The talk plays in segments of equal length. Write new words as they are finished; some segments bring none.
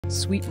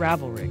Sweet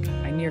Ravelrig,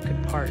 I ne'er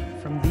could part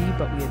from thee,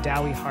 but we a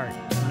dowie heart.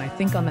 When I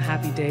think on the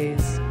happy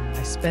days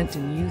I spent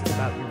in youth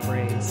about your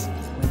braes,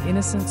 when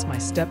innocence my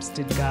steps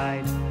did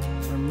guide,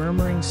 where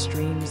murmuring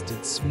streams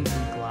did sweetly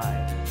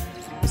glide,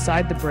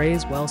 beside the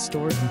braes well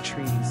stored with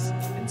trees,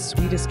 and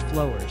sweetest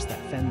flowers that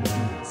fend the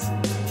bees.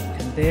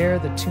 And there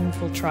the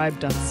tuneful tribe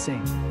doth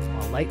sing,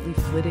 while lightly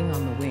flitting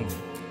on the wing,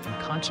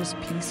 and conscious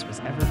peace was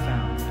ever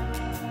found,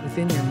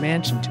 within your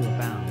mansion to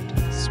abound.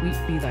 Sweet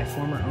be thy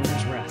former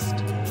owner's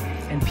rest,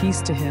 and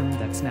peace to him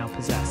that's now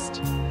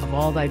possessed of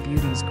all thy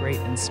beauties great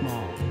and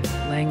small.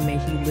 Lang may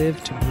he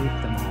live to group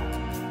them all.